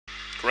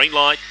Green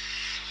light.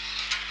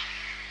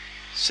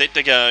 Set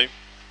to go.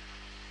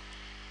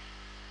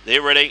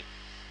 They're ready.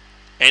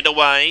 And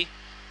away.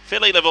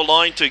 Fairly level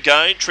line to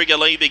go. Trigger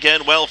Lee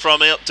began well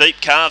from out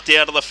deep. Carved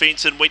out of the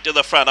fence and went to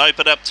the front.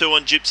 Open up 2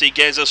 on Gypsy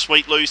Gazza.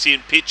 Sweet Lucy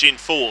and Pitch in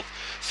 4th.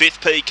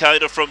 5th P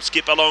Coda from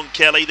Skip Along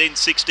Kelly, then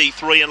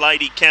 63 and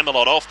Lady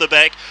Camelot. Off the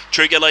back,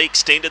 Trigger Lee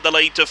extended the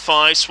lead to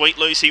 5. Sweet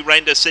Lucy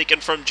ran to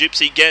second from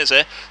Gypsy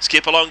Gazza.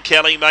 Skip Along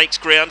Kelly makes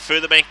ground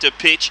further back to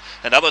Pitch.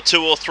 Another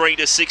 2 or 3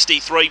 to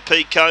 63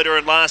 P Coda,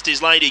 and last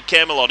is Lady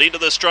Camelot. Into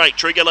the straight,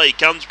 Trigger Lee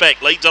comes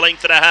back, leads a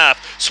length and a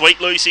half.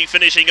 Sweet Lucy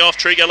finishing off.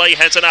 Trigger Lee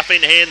has enough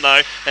in hand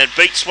though, and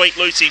beats Sweet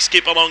Lucy.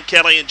 Skip Along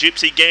Kelly and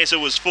Gypsy Gazza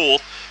was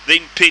 4th.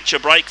 Then Pitch, a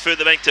break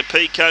further back to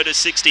P Coda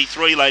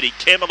 63. Lady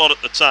Camelot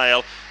at the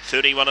tail.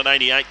 31 and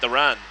 88 the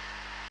run.